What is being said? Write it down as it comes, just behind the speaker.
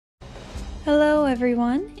Hello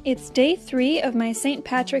everyone, it's day 3 of my St.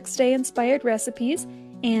 Patrick's Day inspired recipes,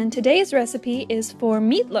 and today's recipe is for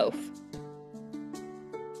meatloaf.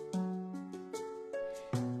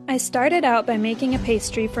 I started out by making a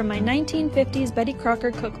pastry from my 1950s Betty Crocker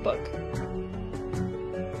cookbook.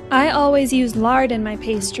 I always use lard in my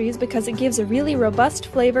pastries because it gives a really robust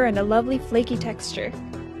flavor and a lovely flaky texture.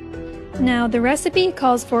 Now, the recipe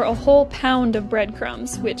calls for a whole pound of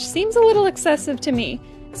breadcrumbs, which seems a little excessive to me,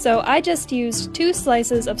 so I just used 2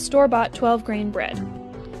 slices of store-bought 12-grain bread.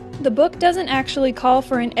 The book doesn't actually call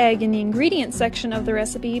for an egg in the ingredients section of the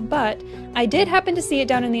recipe, but I did happen to see it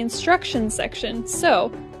down in the instructions section,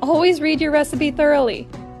 so always read your recipe thoroughly.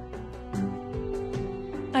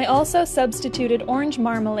 I also substituted orange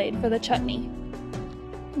marmalade for the chutney.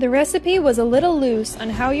 The recipe was a little loose on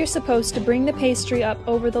how you're supposed to bring the pastry up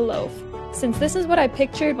over the loaf. Since this is what I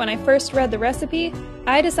pictured when I first read the recipe,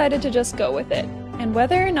 I decided to just go with it. And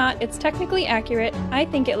whether or not it's technically accurate, I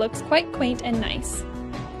think it looks quite quaint and nice.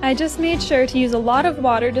 I just made sure to use a lot of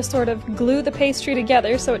water to sort of glue the pastry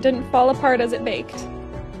together so it didn't fall apart as it baked.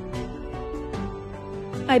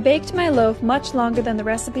 I baked my loaf much longer than the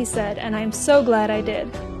recipe said, and I'm so glad I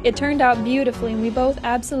did. It turned out beautifully and we both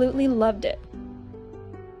absolutely loved it.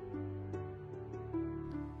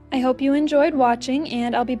 I hope you enjoyed watching,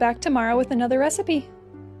 and I'll be back tomorrow with another recipe.